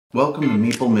Welcome to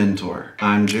Meeple Mentor.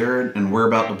 I'm Jared and we're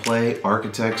about to play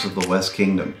Architects of the West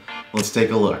Kingdom. Let's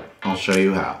take a look. I'll show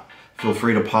you how. Feel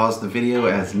free to pause the video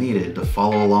as needed to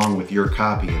follow along with your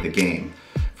copy of the game.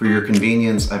 For your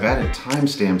convenience, I've added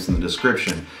timestamps in the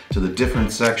description to the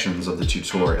different sections of the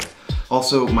tutorial.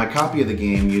 Also, my copy of the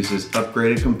game uses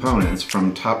upgraded components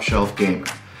from Top Shelf Gamer.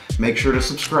 Make sure to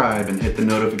subscribe and hit the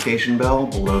notification bell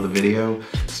below the video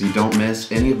so you don't miss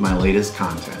any of my latest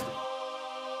content.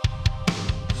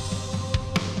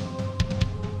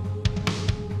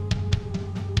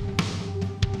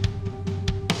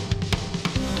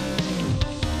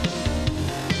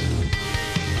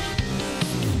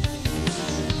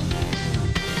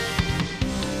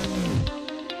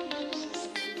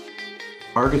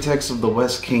 Architects of the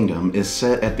West Kingdom is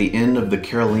set at the end of the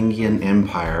Carolingian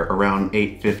Empire around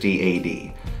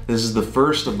 850 AD. This is the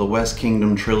first of the West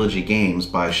Kingdom trilogy games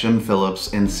by Shem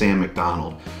Phillips and Sam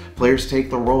McDonald. Players take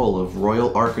the role of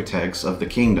royal architects of the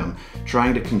kingdom,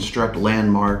 trying to construct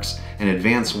landmarks and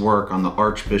advance work on the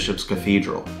Archbishop's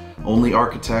Cathedral. Only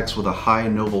architects with a high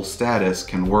noble status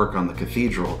can work on the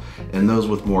cathedral, and those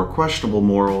with more questionable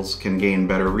morals can gain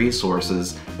better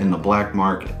resources in the black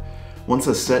market. Once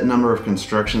a set number of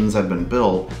constructions have been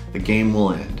built, the game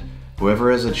will end.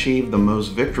 Whoever has achieved the most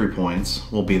victory points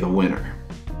will be the winner.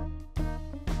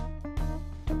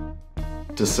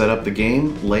 To set up the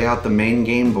game, lay out the main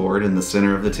game board in the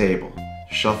center of the table.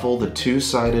 Shuffle the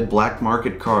two-sided black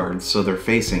market cards so they're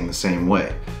facing the same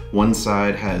way. One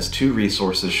side has 2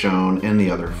 resources shown and the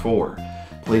other 4.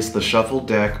 Place the shuffled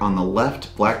deck on the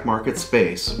left black market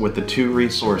space with the 2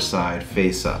 resource side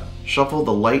face up. Shuffle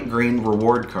the light green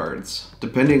reward cards.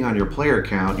 Depending on your player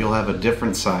count, you'll have a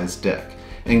different sized deck.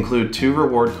 Include 2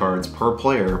 reward cards per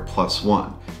player plus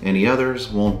 1. Any others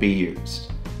won't be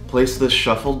used. Place this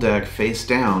shuffled deck face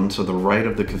down to the right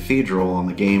of the cathedral on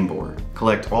the game board.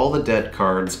 Collect all the deck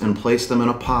cards and place them in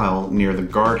a pile near the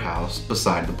guardhouse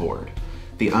beside the board.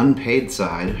 The unpaid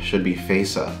side should be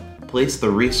face up. Place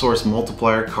the resource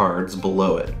multiplier cards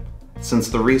below it. Since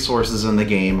the resources in the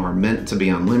game are meant to be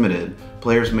unlimited,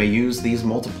 players may use these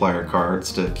multiplier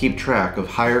cards to keep track of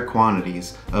higher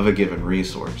quantities of a given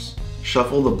resource.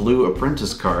 Shuffle the blue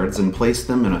apprentice cards and place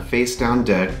them in a face-down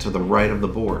deck to the right of the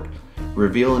board.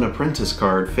 Reveal an apprentice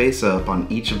card face up on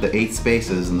each of the 8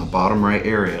 spaces in the bottom right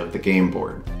area of the game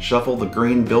board. Shuffle the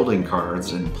green building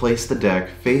cards and place the deck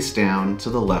face down to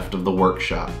the left of the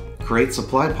workshop. Create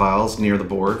supply piles near the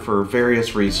board for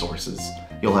various resources.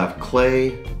 You'll have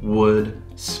clay, wood,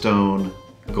 stone,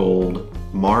 gold,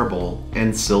 marble,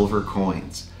 and silver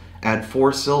coins. Add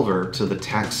 4 silver to the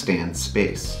tax stand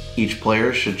space. Each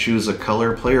player should choose a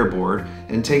color player board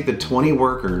and take the 20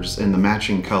 workers in the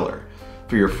matching color.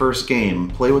 For your first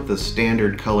game, play with the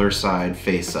standard color side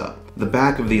face up. The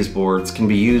back of these boards can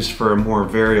be used for a more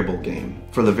variable game.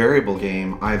 For the variable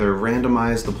game, either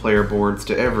randomize the player boards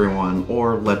to everyone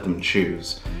or let them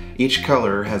choose. Each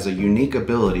color has a unique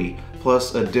ability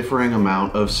plus a differing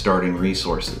amount of starting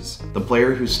resources. The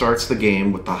player who starts the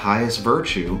game with the highest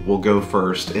virtue will go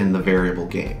first in the variable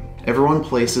game. Everyone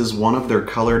places one of their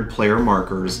colored player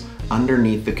markers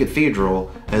underneath the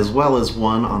cathedral, as well as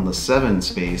one on the 7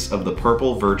 space of the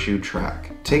purple virtue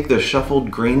track. Take the shuffled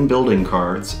green building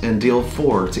cards and deal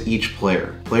 4 to each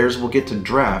player. Players will get to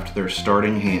draft their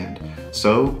starting hand,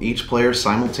 so each player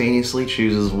simultaneously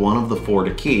chooses one of the 4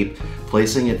 to keep,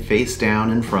 placing it face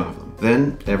down in front of them.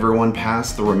 Then, everyone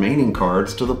pass the remaining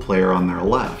cards to the player on their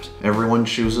left. Everyone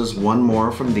chooses one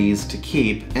more from these to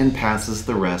keep and passes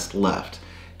the rest left.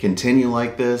 Continue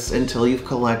like this until you've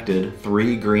collected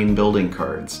 3 green building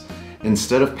cards.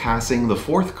 Instead of passing the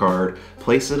 4th card,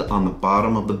 place it on the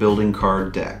bottom of the building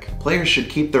card deck. Players should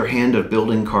keep their hand of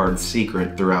building cards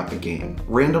secret throughout the game.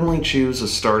 Randomly choose a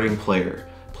starting player.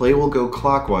 Play will go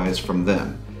clockwise from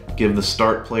them. Give the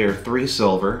start player 3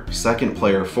 silver, second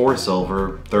player 4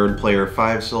 silver, third player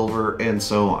 5 silver, and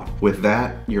so on. With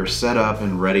that, you're set up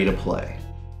and ready to play.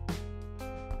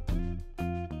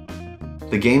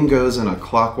 The game goes in a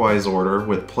clockwise order,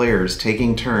 with players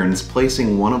taking turns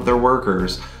placing one of their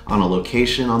workers on a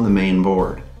location on the main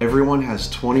board. Everyone has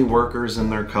 20 workers in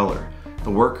their color.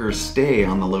 The workers stay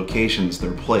on the locations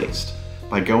they're placed.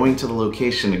 By going to the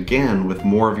location again with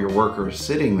more of your workers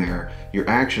sitting there, your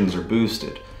actions are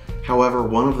boosted. However,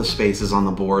 one of the spaces on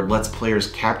the board lets players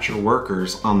capture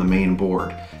workers on the main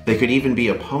board. They could even be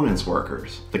opponents'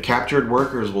 workers. The captured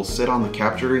workers will sit on the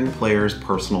capturing player's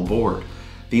personal board.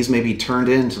 These may be turned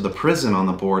into the prison on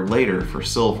the board later for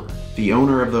silver. The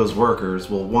owner of those workers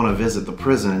will want to visit the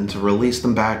prison to release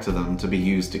them back to them to be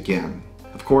used again.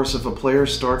 Of course, if a player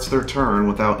starts their turn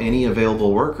without any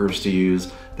available workers to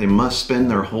use, They must spend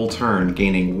their whole turn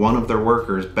gaining one of their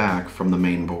workers back from the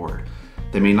main board.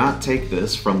 They may not take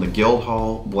this from the guild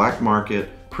hall, black market,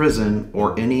 prison,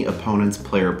 or any opponent's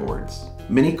player boards.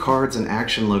 Many cards and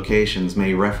action locations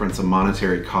may reference a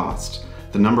monetary cost.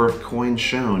 The number of coins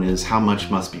shown is how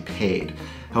much must be paid.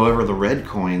 However, the red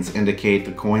coins indicate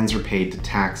the coins are paid to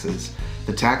taxes.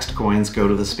 The taxed coins go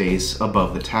to the space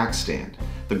above the tax stand.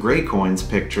 The gray coins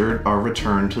pictured are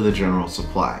returned to the general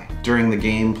supply. During the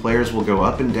game, players will go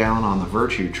up and down on the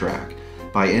virtue track.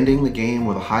 By ending the game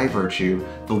with a high virtue,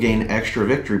 they'll gain extra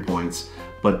victory points,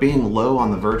 but being low on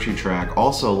the virtue track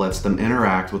also lets them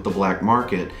interact with the black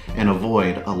market and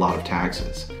avoid a lot of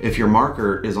taxes. If your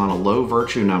marker is on a low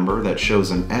virtue number that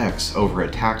shows an X over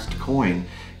a taxed coin,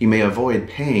 you may avoid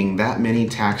paying that many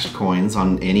taxed coins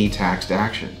on any taxed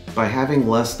action. By having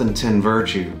less than 10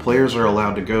 virtue, players are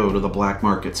allowed to go to the black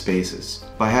market spaces.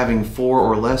 By having 4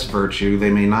 or less virtue,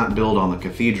 they may not build on the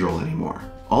cathedral anymore.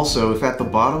 Also, if at the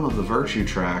bottom of the virtue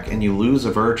track and you lose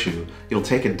a virtue, you'll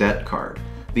take a debt card.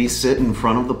 These sit in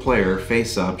front of the player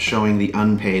face up, showing the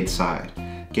unpaid side.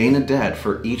 Gain a debt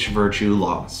for each virtue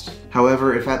lost.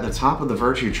 However, if at the top of the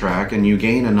virtue track and you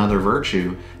gain another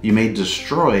virtue, you may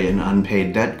destroy an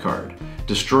unpaid debt card.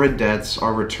 Destroyed debts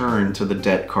are returned to the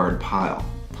debt card pile.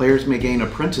 Players may gain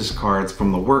apprentice cards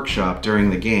from the workshop during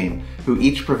the game, who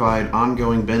each provide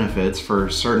ongoing benefits for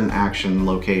certain action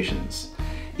locations.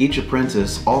 Each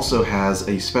apprentice also has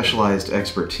a specialized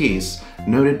expertise,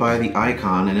 noted by the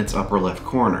icon in its upper left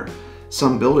corner.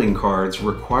 Some building cards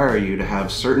require you to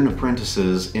have certain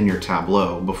apprentices in your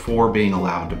tableau before being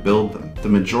allowed to build them. The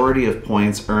majority of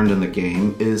points earned in the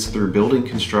game is through building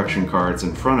construction cards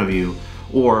in front of you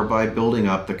or by building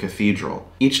up the cathedral.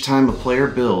 Each time a player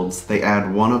builds, they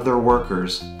add one of their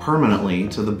workers permanently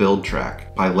to the build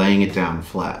track by laying it down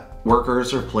flat.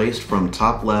 Workers are placed from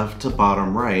top left to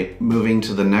bottom right, moving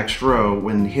to the next row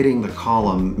when hitting the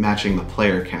column matching the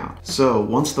player count. So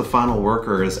once the final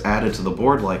worker is added to the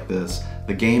board like this,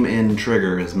 the game end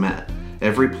trigger is met.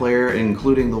 Every player,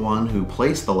 including the one who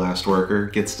placed the last worker,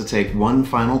 gets to take one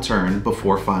final turn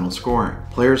before final scoring.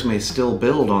 Players may still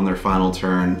build on their final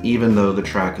turn even though the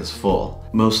track is full.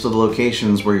 Most of the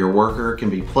locations where your worker can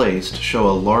be placed show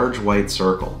a large white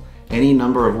circle. Any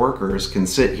number of workers can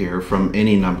sit here from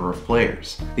any number of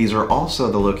players. These are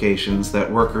also the locations that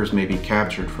workers may be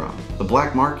captured from. The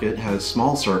black market has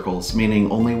small circles, meaning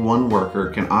only one worker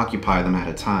can occupy them at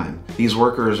a time. These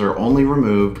workers are only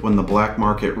removed when the black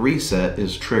market reset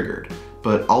is triggered,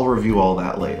 but I'll review all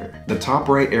that later. The top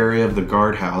right area of the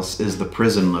guardhouse is the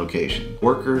prison location.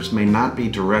 Workers may not be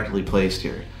directly placed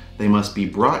here. They must be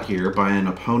brought here by an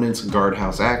opponent's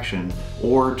guardhouse action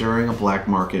or during a black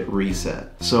market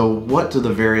reset. So what do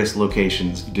the various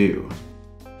locations do?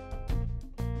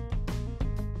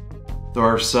 There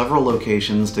are several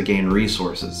locations to gain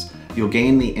resources. You'll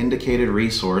gain the indicated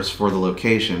resource for the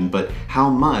location, but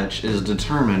how much is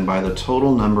determined by the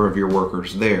total number of your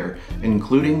workers there,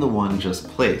 including the one just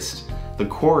placed. The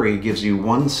quarry gives you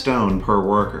 1 stone per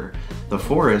worker. The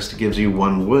forest gives you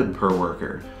 1 wood per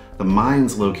worker. The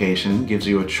mines location gives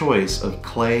you a choice of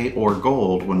clay or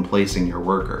gold when placing your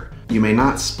worker. You may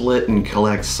not split and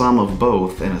collect some of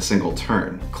both in a single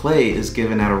turn. Clay is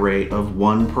given at a rate of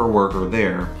 1 per worker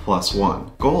there, plus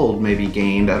 1. Gold may be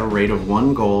gained at a rate of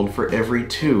 1 gold for every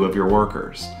 2 of your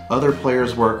workers. Other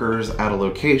players' workers at a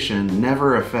location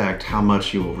never affect how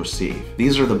much you will receive.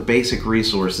 These are the basic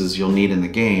resources you'll need in the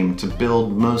game to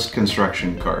build most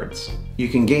construction cards. You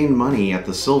can gain money at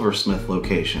the silversmith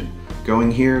location.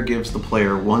 Going here gives the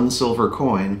player 1 silver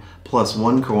coin plus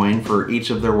 1 coin for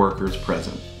each of their workers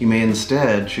present. You may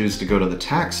instead choose to go to the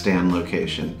tax stand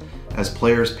location. As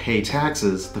players pay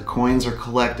taxes, the coins are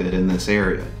collected in this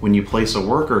area. When you place a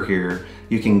worker here,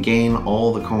 you can gain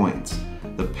all the coins.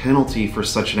 The penalty for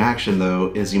such an action,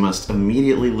 though, is you must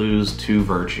immediately lose 2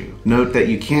 virtue. Note that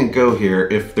you can't go here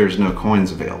if there's no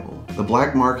coins available. The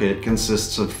black market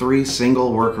consists of 3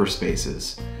 single worker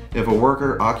spaces. If a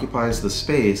worker occupies the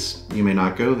space, you may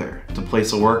not go there. To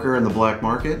place a worker in the black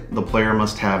market, the player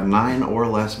must have 9 or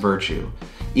less virtue.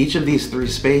 Each of these 3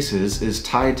 spaces is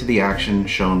tied to the action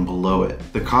shown below it.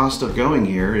 The cost of going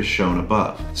here is shown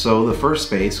above. So the first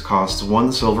space costs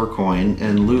 1 silver coin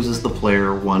and loses the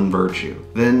player 1 virtue.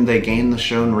 Then they gain the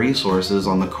shown resources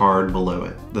on the card below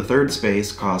it. The third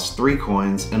space costs 3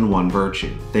 coins and 1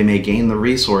 virtue. They may gain the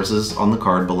resources on the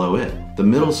card below it. The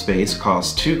middle space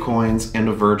costs 2 coins and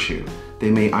a virtue. They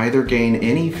may either gain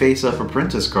any face-up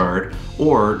apprentice card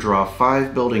or draw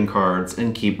 5 building cards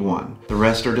and keep 1. The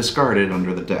rest are discarded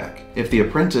under the deck. If the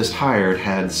apprentice hired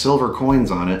had silver coins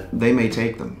on it, they may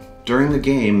take them. During the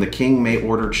game, the king may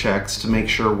order checks to make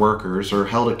sure workers are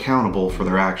held accountable for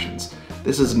their actions.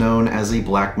 This is known as a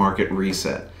black market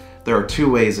reset. There are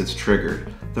two ways it's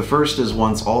triggered. The first is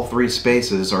once all 3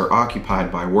 spaces are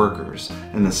occupied by workers,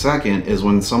 and the second is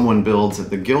when someone builds at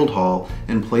the guild hall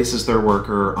and places their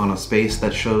worker on a space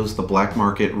that shows the black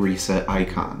market reset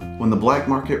icon. When the black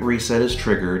market reset is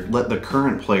triggered, let the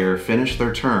current player finish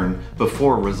their turn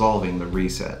before resolving the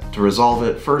reset. To resolve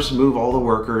it, first move all the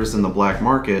workers in the black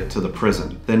market to the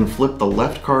prison, then flip the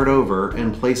left card over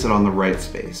and place it on the right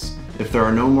space. If there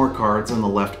are no more cards in the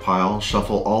left pile,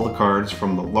 shuffle all the cards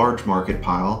from the large market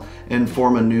pile and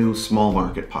form a new small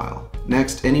market pile.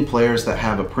 Next, any players that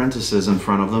have apprentices in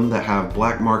front of them that have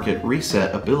black market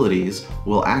reset abilities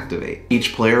will activate.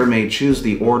 Each player may choose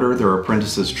the order their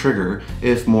apprentices trigger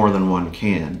if more than one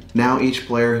can. Now each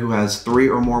player who has 3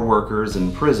 or more workers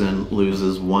in prison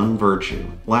loses 1 virtue.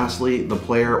 Lastly, the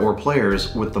player or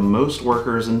players with the most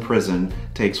workers in prison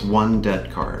takes 1 debt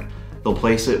card. They'll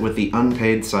place it with the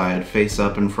unpaid side face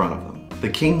up in front of them. The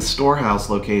King's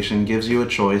Storehouse location gives you a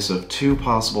choice of 2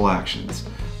 possible actions,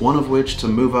 one of which to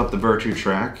move up the virtue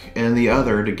track and the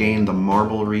other to gain the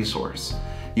marble resource.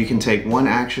 You can take 1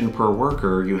 action per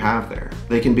worker you have there.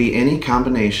 They can be any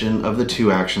combination of the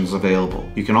 2 actions available.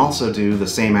 You can also do the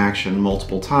same action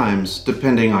multiple times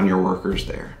depending on your workers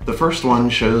there. The first one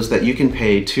shows that you can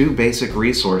pay 2 basic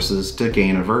resources to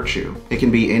gain a virtue. It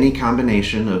can be any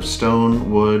combination of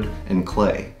stone, wood, and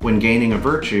clay. When gaining a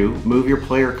virtue, move your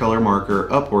player color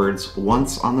marker upwards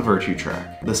once on the virtue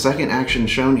track. The second action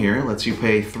shown here lets you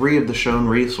pay 3 of the shown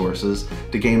resources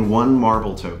to gain 1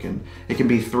 marble token. It can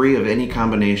be 3 of any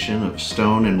combination of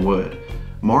stone and wood.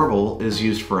 Marble is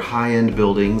used for high-end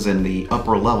buildings in the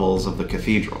upper levels of the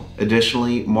cathedral.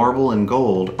 Additionally, marble and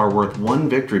gold are worth 1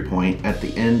 victory point at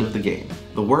the end of the game.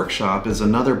 The workshop is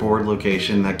another board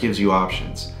location that gives you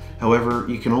options. However,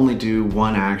 you can only do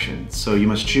 1 action, so you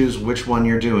must choose which one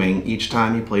you're doing each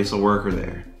time you place a worker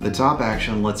there. The top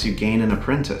action lets you gain an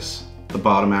apprentice. The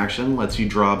bottom action lets you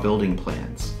draw building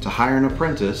plans. To hire an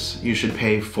apprentice, you should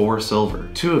pay 4 silver.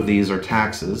 2 of these are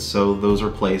taxes, so those are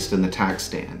placed in the tax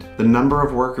stand. The number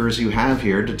of workers you have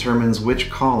here determines which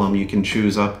column you can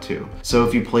choose up to. So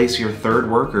if you place your 3rd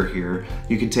worker here,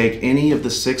 you can take any of the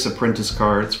 6 apprentice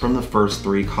cards from the first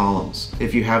 3 columns.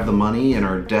 If you have the money and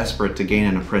are desperate to gain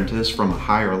an apprentice from a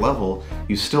higher level,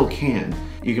 you still can.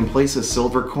 You can place a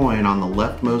silver coin on the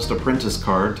leftmost apprentice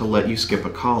card to let you skip a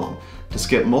column. To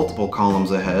skip multiple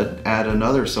columns ahead, add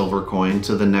another silver coin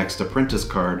to the next apprentice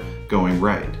card going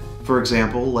right. For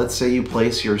example, let's say you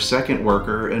place your 2nd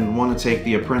worker and want to take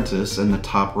the apprentice in the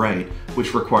top right,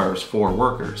 which requires 4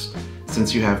 workers.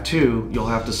 Since you have 2, you'll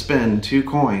have to spend 2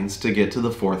 coins to get to the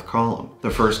 4th column. The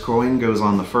first coin goes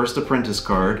on the first apprentice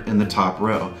card in the top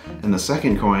row, and the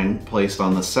second coin placed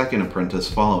on the second apprentice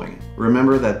following it.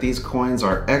 Remember that these coins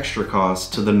are extra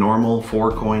costs to the normal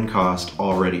 4 coin cost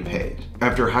already paid.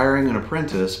 After hiring an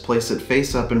apprentice, place it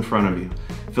face up in front of you.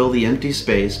 Fill the empty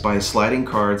space by sliding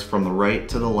cards from the right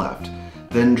to the left.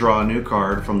 Then draw a new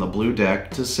card from the blue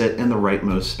deck to sit in the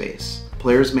rightmost space.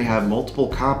 Players may have multiple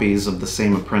copies of the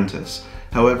same apprentice.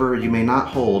 However, you may not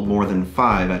hold more than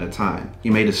 5 at a time.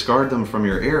 You may discard them from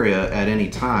your area at any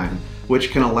time,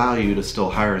 which can allow you to still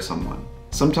hire someone.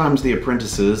 Sometimes the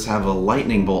apprentices have a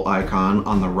lightning bolt icon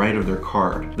on the right of their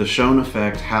card. The shown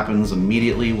effect happens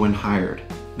immediately when hired.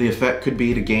 The effect could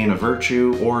be to gain a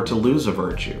virtue or to lose a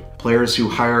virtue. Players who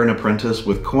hire an apprentice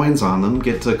with coins on them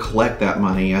get to collect that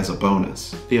money as a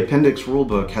bonus. The appendix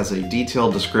rulebook has a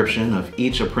detailed description of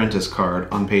each apprentice card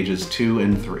on pages 2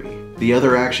 and 3. The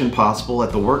other action possible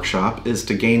at the workshop is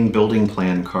to gain building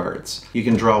plan cards. You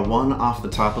can draw 1 off the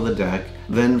top of the deck,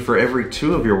 then for every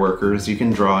 2 of your workers you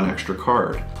can draw an extra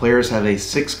card. Players have a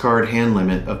 6-card hand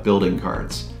limit of building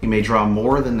cards. You may draw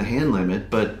more than the hand limit,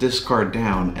 but discard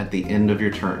down at the end of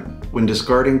your turn. When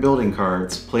discarding building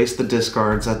cards, place the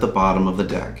discards at the bottom of the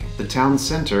deck. The town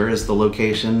center is the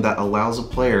location that allows a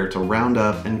player to round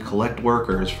up and collect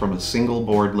workers from a single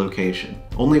board location.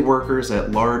 Only workers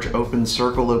at large open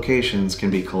circle locations can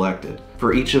be collected.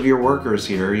 For each of your workers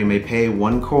here, you may pay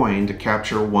 1 coin to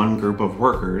capture 1 group of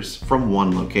workers from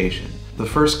 1 location. The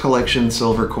first collection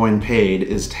silver coin paid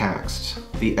is taxed.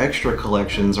 The extra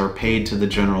collections are paid to the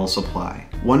general supply.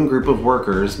 1 group of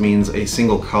workers means a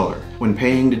single color. When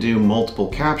paying to do multiple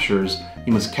captures,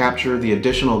 you must capture the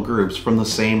additional groups from the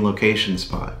same location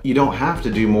spot. You don't have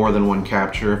to do more than 1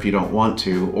 capture if you don't want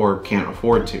to or can't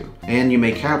afford to. And you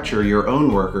may capture your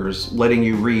own workers, letting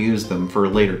you reuse them for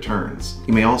later turns.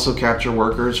 You may also capture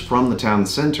workers from the town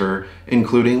center,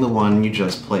 including the one you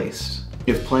just placed.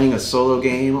 If playing a solo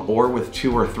game or with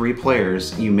 2 or 3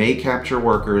 players, you may capture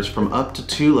workers from up to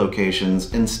 2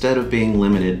 locations instead of being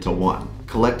limited to 1.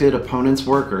 Collected opponents'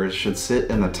 workers should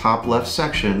sit in the top left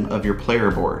section of your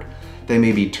player board. They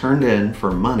may be turned in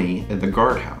for money in the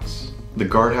guardhouse. The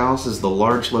guardhouse is the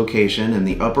large location in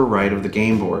the upper right of the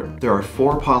game board. There are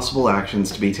 4 possible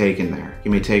actions to be taken there.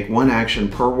 You may take 1 action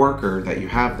per worker that you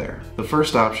have there. The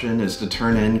first option is to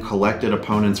turn in collected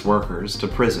opponents' workers to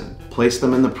prison. Place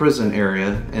them in the prison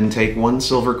area and take 1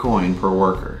 silver coin per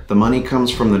worker. The money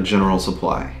comes from the general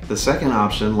supply. The second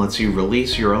option lets you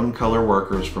release your own color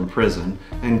workers from prison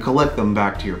and collect them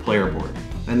back to your player board,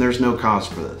 and there's no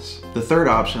cost for this. The third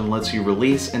option lets you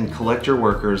release and collect your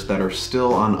workers that are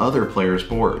still on other players'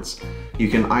 boards. You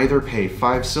can either pay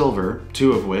 5 silver,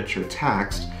 2 of which are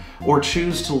taxed, or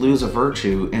choose to lose a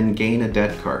virtue and gain a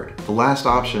debt card. The last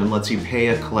option lets you pay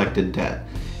a collected debt.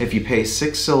 If you pay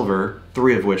 6 silver,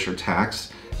 3 of which are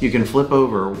taxed, you can flip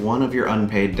over 1 of your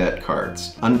unpaid debt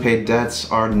cards. Unpaid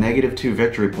debts are -2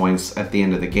 victory points at the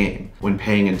end of the game. When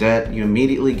paying a debt, you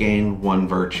immediately gain 1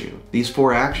 virtue. These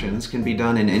 4 actions can be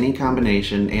done in any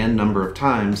combination and number of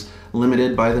times,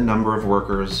 limited by the number of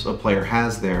workers a player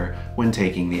has there when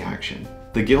taking the action.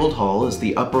 The guild hall is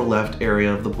the upper left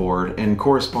area of the board and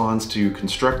corresponds to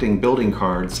constructing building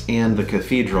cards and the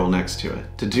cathedral next to it.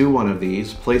 To do one of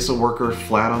these, place a worker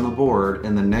flat on the board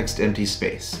in the next empty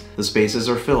space. The spaces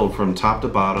are filled from top to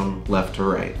bottom, left to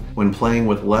right. When playing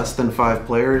with less than 5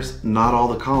 players, not all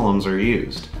the columns are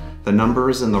used. The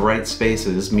numbers in the right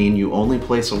spaces mean you only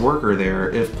place a worker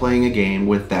there if playing a game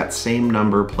with that same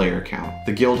number player count.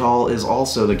 The guild hall is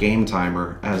also the game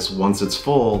timer, as once it's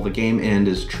full, the game end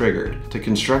is triggered. To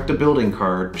construct a building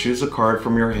card, choose a card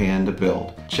from your hand to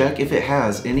build. Check if it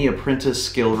has any apprentice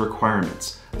skill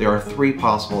requirements. There are 3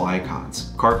 possible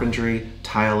icons: carpentry,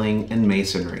 tiling, and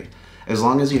masonry. As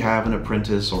long as you have an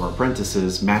apprentice or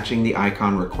apprentices matching the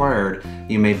icon required,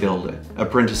 you may build it.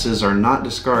 Apprentices are not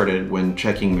discarded when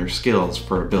checking their skills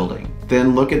for a building.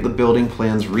 Then look at the building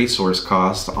plan's resource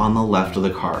cost on the left of the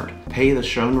card. Pay the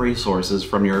shown resources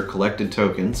from your collected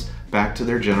tokens back to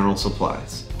their general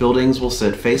supplies. Buildings will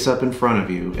sit face up in front of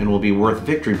you and will be worth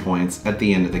victory points at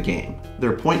the end of the game.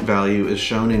 Their point value is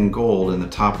shown in gold in the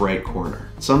top right corner.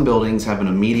 Some buildings have an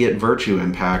immediate virtue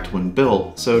impact when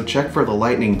built, so check for the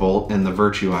lightning bolt and the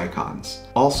virtue icons.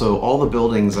 Also, all the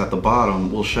buildings at the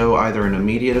bottom will show either an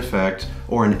immediate effect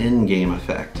or an in-game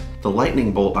effect. The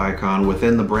lightning bolt icon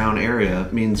within the brown area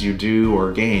means you do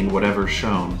or gain whatever's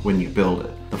shown when you build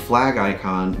it. The flag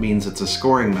icon means it's a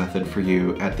scoring method for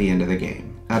you at the end of the game.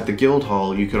 At the guild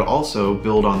hall, you could also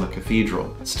build on the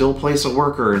cathedral. Still place a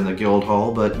worker in the guild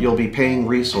hall, but you'll be paying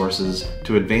resources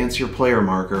to advance your player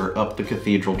marker up the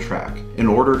cathedral track. In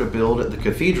order to build at the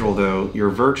cathedral though, your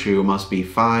virtue must be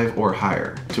 5 or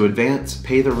higher. To advance,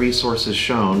 pay the resources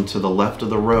shown to the left of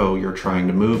the row you're trying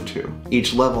to move to.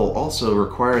 Each level also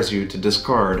requires you to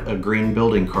discard a green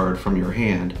building card from your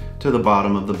hand to the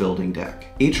bottom of the building deck.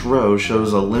 Each row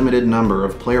shows a limited number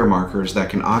of player markers that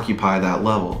can occupy that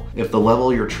level. If the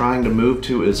level you're trying to move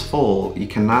to is full, you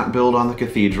cannot build on the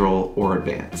cathedral or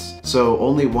advance. So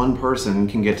only 1 person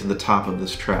can get to the top of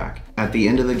this track. At the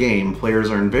end of the game,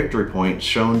 players earn victory points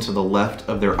shown to the left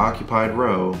of their occupied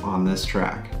row on this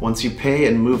track. Once you pay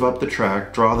and move up the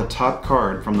track, draw the top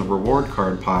card from the reward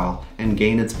card pile and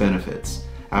gain its benefits.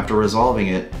 After resolving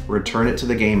it, return it to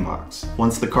the game box.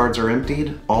 Once the cards are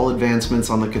emptied, all advancements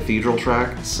on the cathedral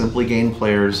track simply gain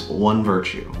players 1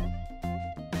 virtue.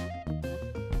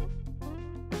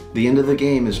 The end of the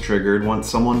game is triggered once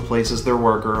someone places their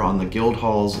worker on the guild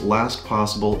hall's last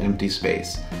possible empty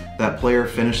space. That player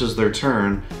finishes their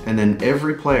turn, and then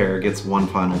every player gets 1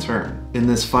 final turn. In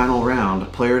this final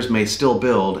round, players may still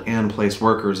build and place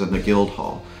workers in the guild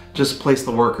hall. Just place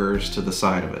the workers to the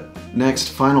side of it. Next,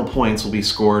 final points will be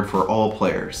scored for all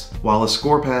players. While a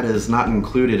score pad is not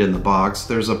included in the box,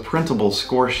 there's a printable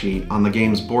score sheet on the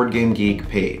game's Board Game Geek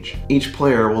page. Each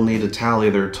player will need to tally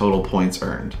their total points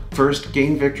earned. First,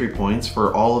 gain victory points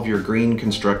for all of your green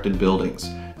constructed buildings.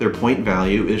 Their point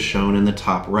value is shown in the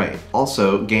top right.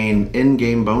 Also, gain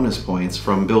in-game bonus points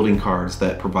from building cards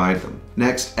that provide them.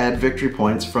 Next, add victory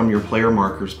points from your player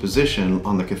marker's position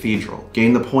on the cathedral.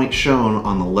 Gain the point shown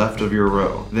on the left of your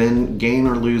row. Then gain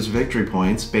or lose victory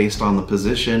points based on the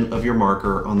position of your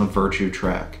marker on the virtue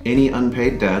track. Any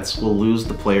unpaid debts will lose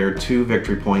the player 2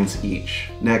 victory points each.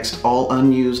 Next, all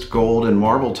unused gold and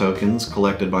marble tokens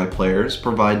collected by players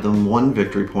provide them 1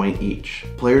 victory point each.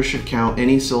 Players should count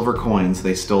any silver coins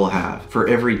they still have. For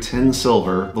every 10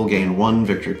 silver, they'll gain 1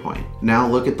 victory point. Now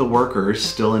look at the workers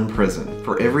still in prison.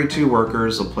 For every 2 workers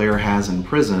workers a player has in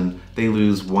prison, they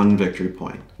lose 1 victory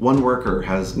point. 1 worker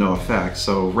has no effect,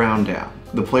 so round down.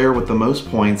 The player with the most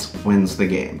points wins the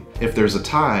game. If there's a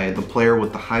tie, the player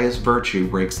with the highest virtue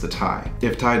breaks the tie.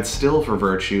 If tied still for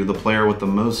virtue, the player with the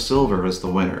most silver is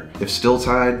the winner. If still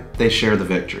tied, they share the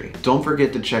victory. Don't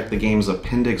forget to check the game's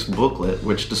appendix booklet,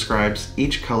 which describes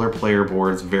each color player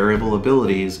board's variable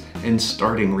abilities and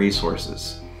starting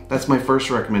resources. That's my first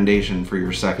recommendation for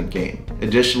your second game.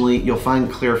 Additionally, you'll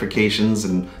find clarifications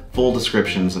and full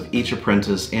descriptions of each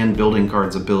apprentice and building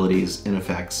card's abilities and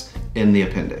effects in the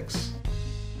appendix.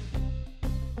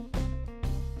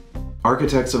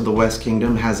 Architects of the West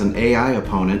Kingdom has an AI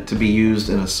opponent to be used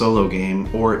in a solo game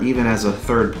or even as a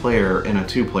third player in a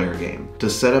 2-player game. To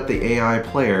set up the AI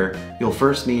player, you'll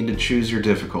first need to choose your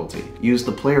difficulty. Use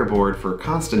the player board for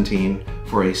Constantine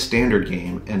for a standard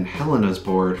game and Helena's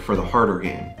board for the harder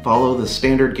game. Follow the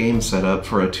standard game setup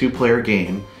for a 2-player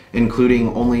game,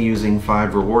 including only using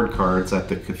 5 reward cards at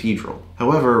the cathedral.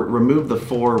 However, remove the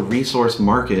 4 resource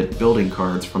market building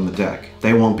cards from the deck.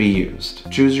 They won't be used.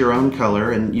 Choose your own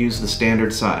color and use the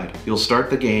standard side. You'll start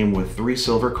the game with 3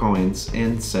 silver coins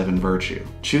and 7 virtue.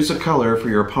 Choose a color for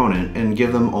your opponent and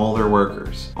give them all their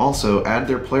workers. Also, add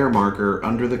their player marker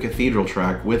under the cathedral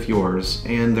track with yours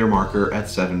and their marker at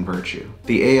 7 virtue.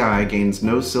 The AI gains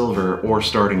no silver or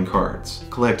starting cards.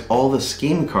 Collect all the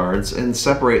scheme cards and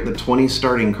separate the 20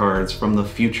 starting cards from the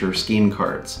future scheme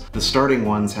cards. The starting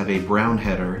ones have a brown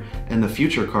header and the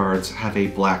future cards have a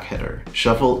black header.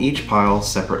 Shuffle each pile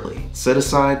separately. Set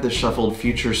aside the shuffled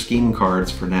future scheme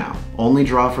cards for now. Only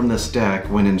draw from this deck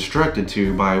when instructed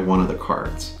to by one of the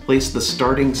cards. Place the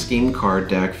starting scheme card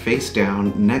deck face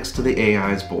down next to the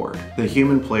AI's board. The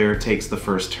human player takes the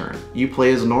first turn. You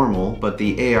play as normal, but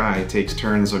the AI takes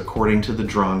turns according to the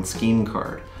drawn scheme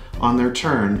card. On their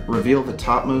turn, reveal the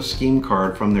topmost scheme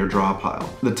card from their draw pile.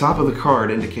 The top of the card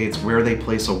indicates where they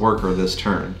place a worker this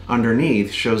turn.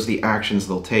 Underneath shows the actions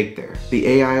they'll take there. The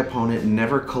AI opponent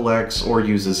never collects or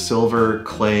uses silver,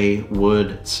 clay,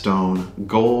 wood, stone,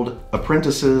 gold,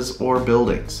 apprentices, or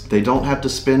buildings. They don't have to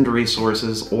spend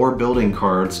resources or building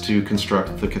cards to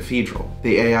construct the cathedral.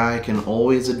 The AI can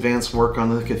always advance work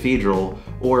on the cathedral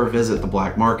or visit the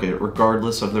black market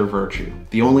regardless of their virtue.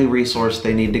 The only resource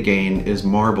they need to gain is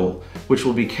marble, which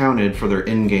will be counted for their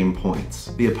in-game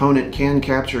points. The opponent can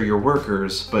capture your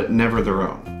workers, but never their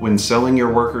own. When selling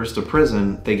your workers to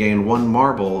prison, they gain 1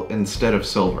 marble instead of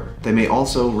silver. They may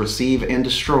also receive and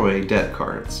destroy debt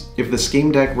cards. If the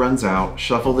scheme deck runs out,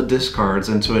 shuffle the discards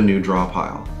into a new draw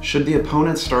pile. Should the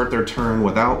opponent start their turn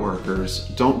without workers,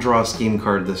 don't draw a scheme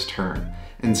card this turn.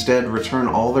 Instead, return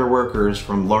all their workers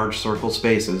from large circle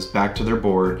spaces back to their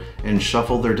board and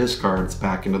shuffle their discards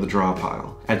back into the draw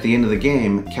pile. At the end of the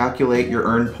game, calculate your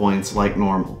earned points like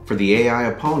normal. For the AI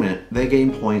opponent, they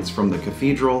gain points from the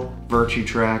cathedral, virtue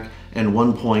track, and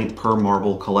 1 point per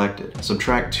marble collected.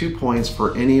 Subtract 2 points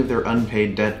for any of their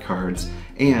unpaid debt cards,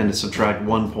 and subtract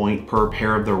 1 point per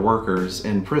pair of their workers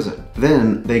in prison.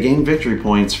 Then, they gain victory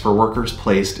points for workers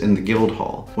placed in the guild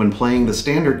hall. When playing the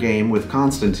standard game with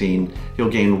Constantine, you'll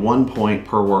gain 1 point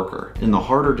per worker. In the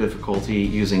harder difficulty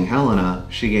using Helena,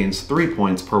 she gains 3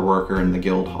 points per worker in the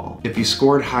guild hall. If you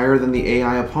scored higher than the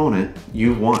AI opponent,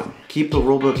 you've won. Keep the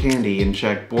rulebook handy and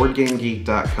check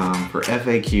BoardGameGeek.com for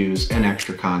FAQs and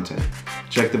extra content.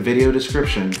 Check the video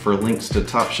description for links to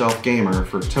Top Shelf Gamer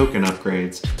for token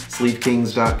upgrades,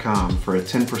 SleeveKings.com for a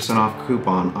 10% off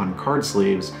coupon on card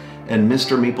sleeves, and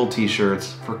Mr. Meeple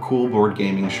t-shirts for cool board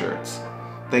gaming shirts.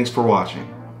 Thanks for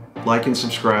watching. Like and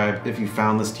subscribe if you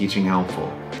found this teaching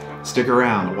helpful. Stick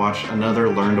around to watch another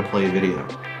Learn to Play video.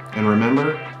 And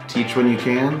remember, teach when you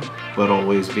can, but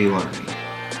always be learning.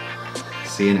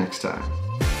 See you next time.